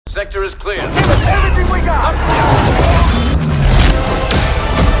Sector is clear. Give us everything we got!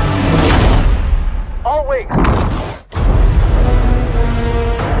 All wings.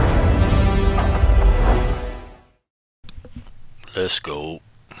 Let's go.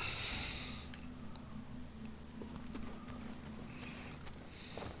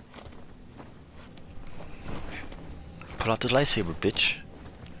 Pull out the lightsaber, bitch.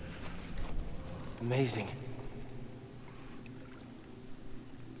 Amazing.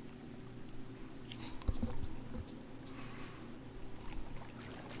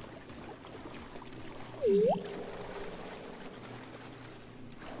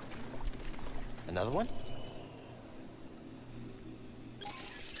 Another one?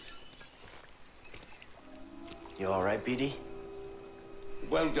 You all right, BD?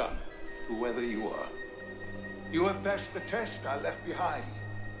 Well done, whoever you are. You have passed the test I left behind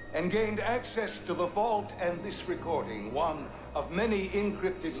and gained access to the vault and this recording, one of many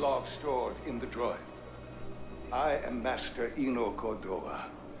encrypted logs stored in the droid. I am Master Eno Cordova.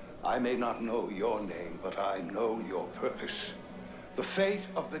 I may not know your name, but I know your purpose. The fate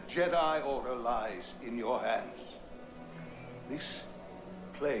of the Jedi Order lies in your hands. This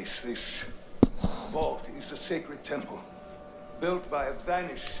place, this vault, is a sacred temple, built by a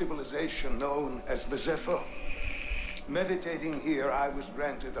vanished civilization known as the Zephyr. Meditating here, I was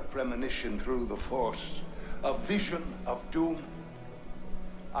granted a premonition through the Force, a vision of doom.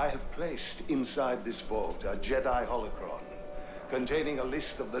 I have placed inside this vault a Jedi holocron, containing a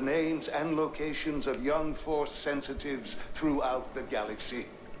list of the names and locations of young Force sensitives throughout the galaxy.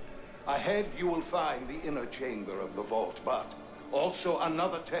 Ahead, you will find the inner chamber of the vault, but also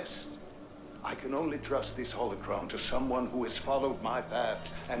another test. I can only trust this holocron to someone who has followed my path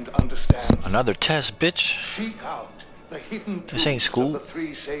and understands. Another test, bitch. Seek out the hidden This ain't truths school. of the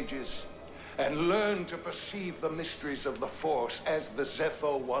three sages and learn to perceive the mysteries of the Force as the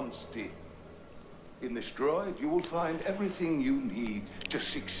Zephyr once did. In this droid, you will find everything you need to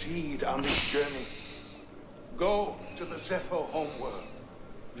succeed on this journey. Go to the Zephyr homeworld.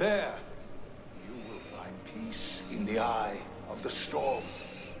 There, you will find peace in the eye of the storm.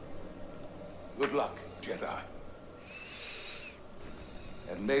 Good luck, Jedi.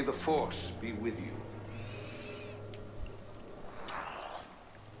 And may the Force be with you.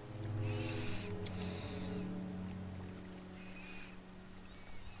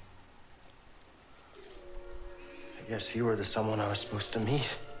 I guess you were the someone I was supposed to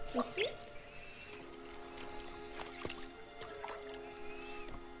meet. You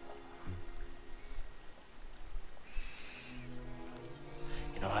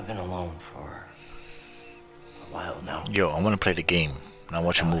know, I've been alone for a while now. Yo, I want to play the game, not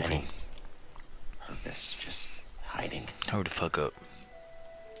watch a movie. Any purpose, just hiding. Hurry the fuck up.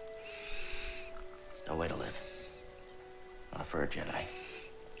 There's no way to live. Not for a Jedi.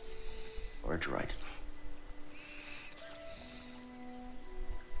 Or a droid.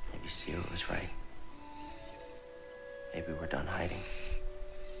 Maybe Cere was right. Maybe we're done hiding.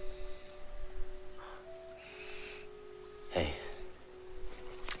 Hey,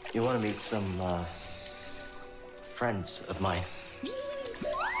 you want to meet some, friends of mine?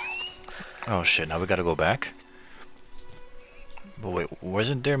 Oh shit, now we gotta go back? But wait,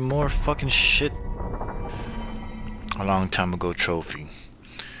 wasn't there more fucking shit? A long time ago trophy.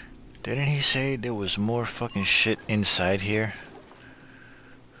 Didn't he say there was more fucking shit inside here?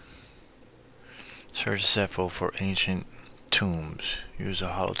 Search Zephyr for ancient tombs. Use a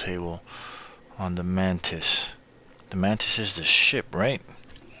hollow table on the Mantis. The Mantis is the ship, right?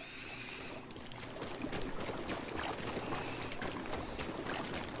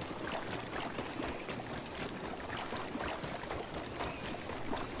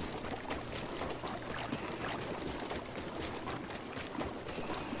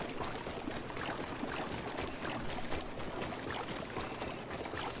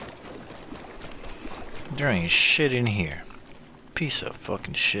 There ain't shit in here. Piece of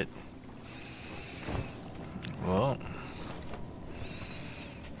fucking shit. Well,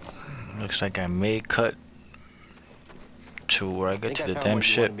 looks like I may cut to where I get to the damn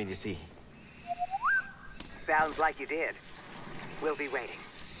ship. Me to see. Sounds like you did. We'll be waiting.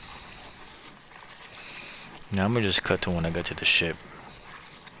 Now I'm gonna just cut to when I get to the ship.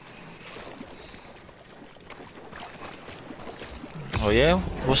 Oh yeah?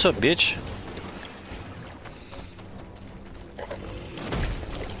 What's up, bitch?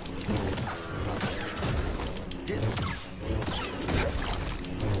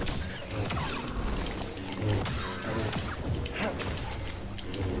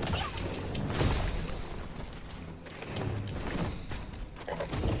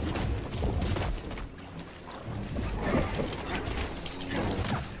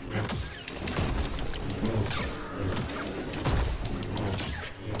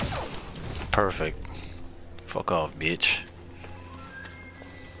 perfect. Fuck off, bitch.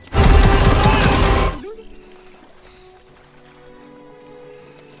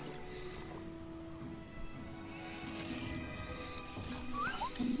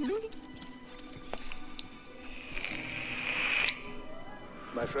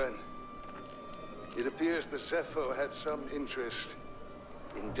 My friend, it appears the Zepho had some interest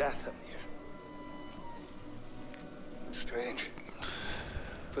in Dathomir. Strange.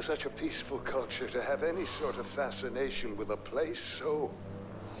 For such a peaceful culture to have any sort of fascination with a place so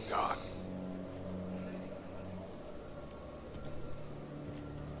dark.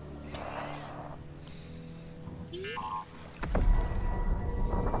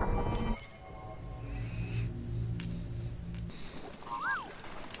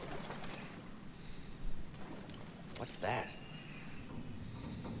 What's that?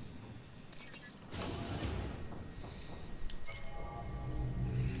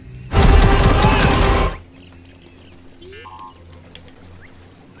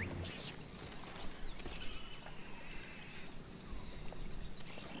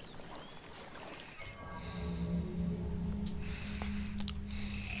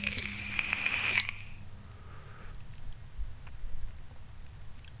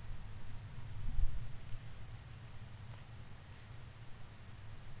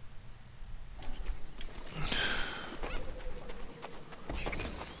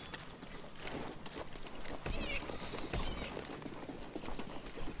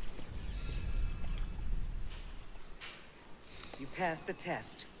 You passed the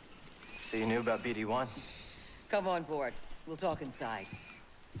test. So you knew about BD-1? Come on board. We'll talk inside.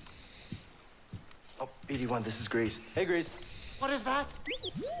 Oh, BD-1, this is Grease. Hey, Grease. What is that?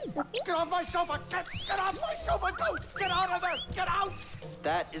 Get off my sofa! Get off my sofa! Don't! Get out of there! Get out!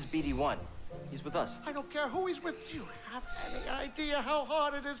 That is BD-1. He's with us. I don't care who he's with. Do you have any idea how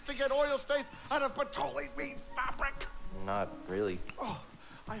hard it is to get oil stains out of petroleum fabric? Not really. Oh,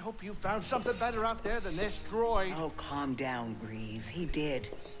 I hope you found something better out there than this droid. Oh, calm down, Grease. He did.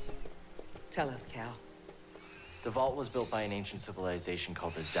 Tell us, Cal. The vault was built by an ancient civilization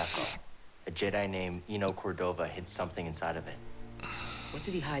called the Zepho. A Jedi named Eno Cordova hid something inside of it. What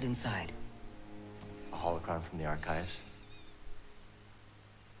did he hide inside? A holocron from the archives.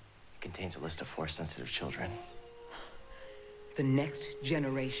 It contains a list of Force-sensitive children. The next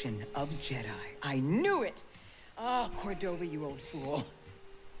generation of Jedi. I knew it! Ah, Cordova, you old fool.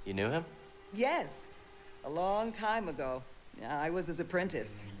 You knew him? Yes. A long time ago. I was his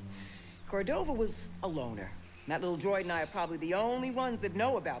apprentice. Cordova was a loner. That little droid and I are probably the only ones that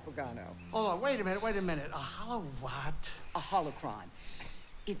know about Pagano. Hold on, wait a minute. A hollow what? A holocron.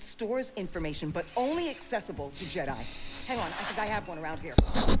 It stores information, but only accessible to Jedi. Hang on, I think I have one around here.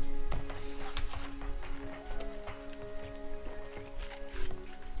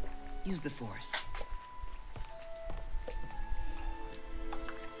 Use the Force.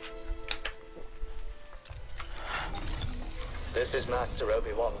 This is Master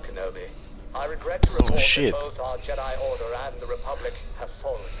Obi-Wan Kenobi. I regret to report that both our Jedi Order and the Republic have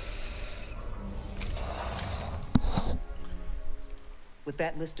fallen. With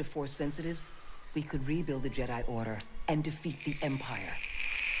that list of Force sensitives, we could rebuild the Jedi Order and defeat the Empire.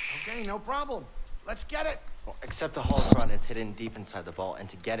 Okay, no problem. Let's get it. Well, except the holocron is hidden deep inside the vault, and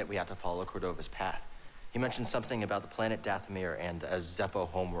to get it, we have to follow Cordova's path. He mentioned something about the planet Dathomir and a Zepho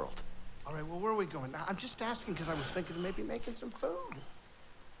homeworld. All right, well, where are we going? I'm just asking because I was thinking of maybe making some food.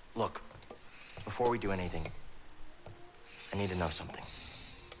 Look, before we do anything, I need to know something.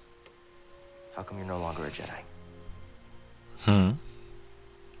 How come you're no longer a Jedi?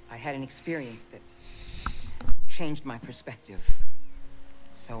 I had an experience that changed my perspective.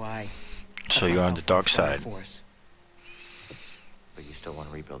 So you're on the dark side. Force. But you still want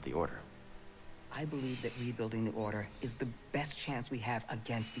to rebuild the Order. I believe that rebuilding the Order is the best chance we have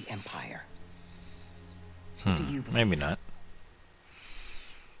against the Empire. Do you believe? Maybe not.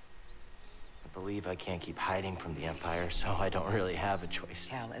 I believe I can't keep hiding from the Empire, so I don't really have a choice.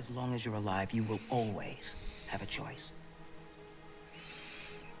 Cal, as long as you're alive, you will always have a choice.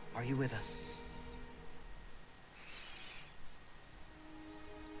 Are you with us?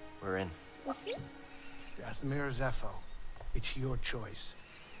 We're in. Dathomir or Zepho, it's your choice.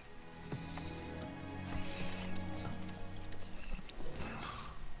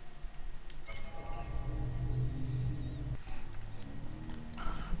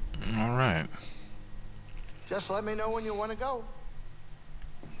 All right. Just let me know when you want to go.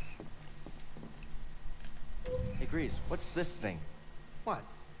 Hey, Grease, what's this thing? What?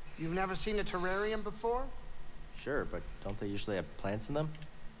 You've never seen a terrarium before? Sure, but don't they usually have plants in them?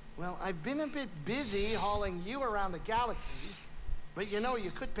 Well, I've been a bit busy hauling you around the galaxy. But you know,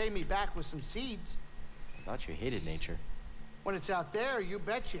 you could pay me back with some seeds. I thought you hated nature. When it's out there, you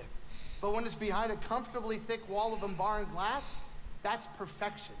betcha. But when it's behind a comfortably thick wall of embarring glass, that's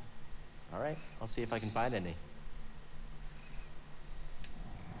perfection. All right, I'll see if I can find any.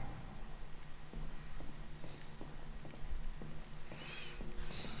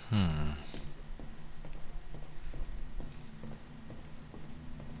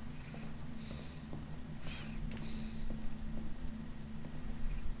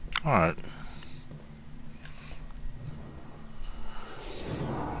 Alright.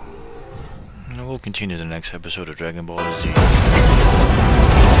 We'll continue the next episode of Dragon Ball Z.